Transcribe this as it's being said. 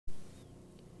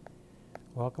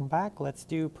Welcome back. Let's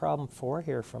do problem 4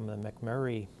 here from the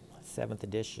McMurray 7th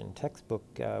edition textbook.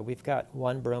 We've got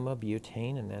one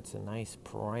bromobutane, and that's a nice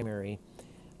primary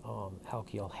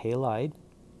alkyl halide.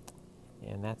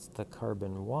 And that's the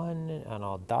carbon 1, and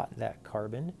I'll dot that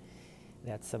carbon.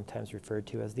 That's sometimes referred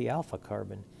to as the alpha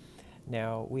carbon.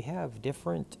 Now, we have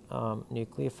different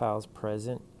nucleophiles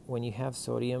present. When you have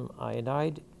sodium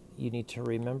iodide, you need to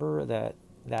remember that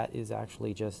that is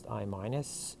actually just I-.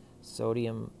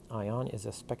 Sodium ion is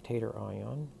a spectator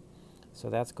ion,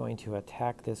 so that's going to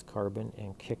attack this carbon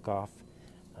and kick off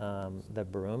the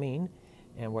bromine,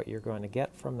 and what you're going to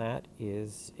get from that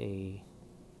is a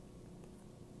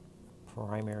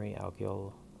primary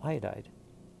alkyl iodide.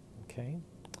 Okay.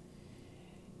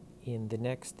 In the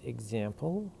next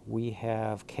example, we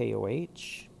have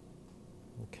KOH.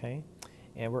 Okay,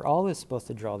 and we're always supposed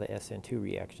to draw the SN2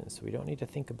 reaction, so we don't need to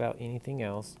think about anything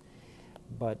else.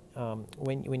 But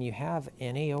when you have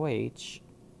KOH,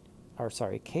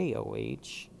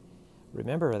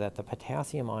 remember that the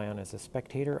potassium ion is a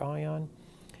spectator ion,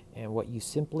 and what you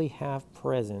simply have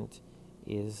present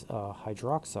is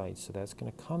hydroxide. So that's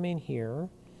going to come in here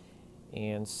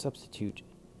and substitute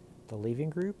the leaving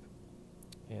group.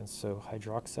 And so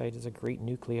hydroxide is a great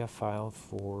nucleophile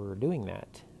for doing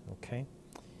that. Okay.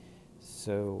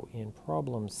 So in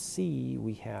problem C,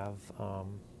 we have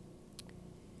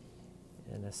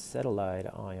an acetylide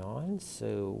ion.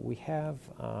 So we have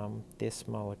this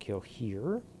molecule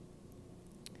here,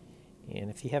 and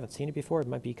if you haven't seen it before, it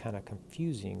might be kind of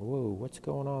confusing. Whoa, what's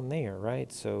going on there, right?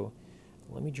 So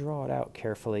let me draw it out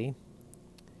carefully.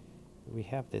 We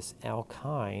have this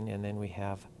alkyne, and then we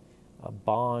have a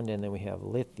bond, and then we have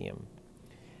lithium.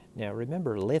 Now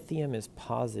remember, lithium is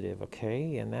positive,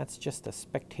 okay, and that's just a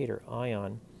spectator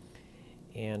ion.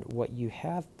 And what you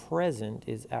have present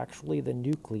is actually the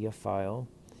nucleophile,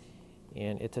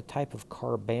 and it's a type of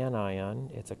carbanion.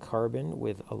 It's a carbon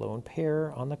with a lone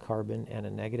pair on the carbon and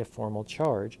a negative formal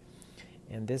charge.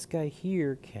 And this guy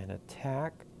here can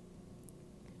attack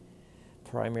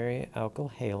primary alkyl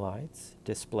halides,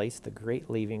 displace the great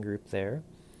leaving group there,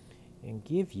 and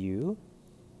give you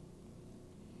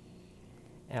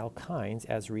alkynes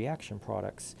as reaction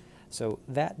products. So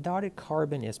that dotted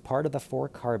carbon is part of the 4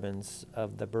 carbons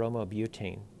of the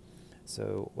bromobutane.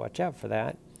 So watch out for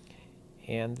that.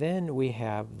 And then we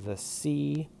have the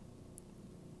C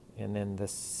and then the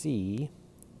C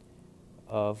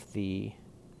of the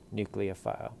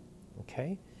nucleophile.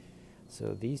 Okay?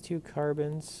 So these 2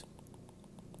 carbons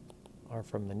are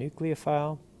from the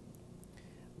nucleophile.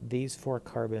 These 4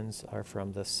 carbons are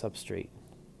from the substrate.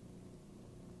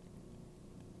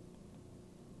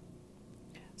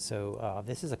 So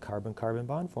this is a carbon-carbon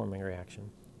bond forming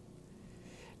reaction.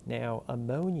 Now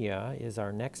ammonia is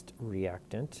our next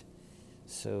reactant.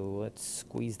 So let's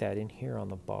squeeze that in here on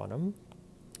the bottom.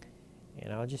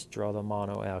 And I'll just draw the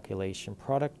monoalkylation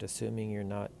product, assuming you're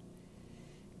not,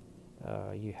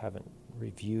 you haven't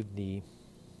reviewed the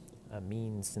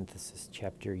amine synthesis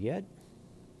chapter yet.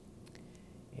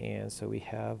 And so we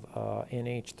have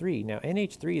NH3. Now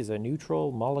NH3 is a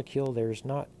neutral molecule. There's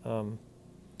not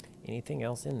anything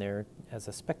else in there as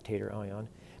a spectator ion,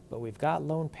 but we've got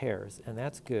lone pairs, and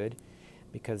that's good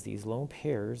because these lone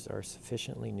pairs are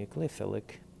sufficiently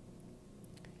nucleophilic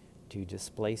to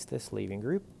displace this leaving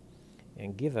group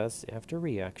and give us, after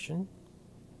reaction,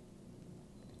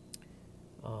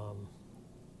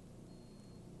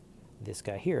 this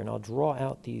guy here. And I'll draw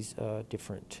out these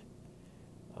different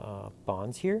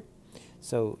bonds here.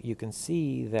 So you can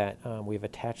see that we've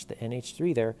attached the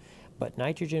NH3 there, but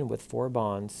nitrogen with 4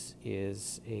 bonds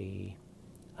is a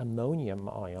ammonium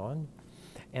ion,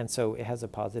 and so it has a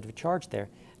positive charge there.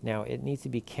 Now it needs to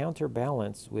be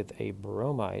counterbalanced with a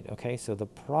bromide. Okay, so the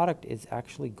product is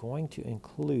actually going to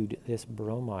include this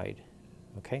bromide.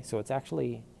 Okay, so it's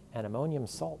actually an ammonium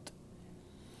salt.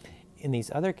 In these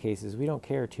other cases, we don't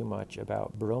care too much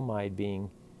about bromide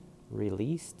being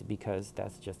released because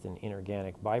that's just an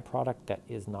inorganic byproduct that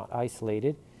is not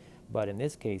isolated. But in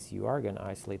this case, you are going to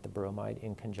isolate the bromide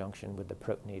in conjunction with the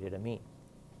protonated amine.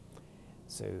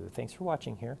 So thanks for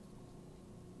watching here.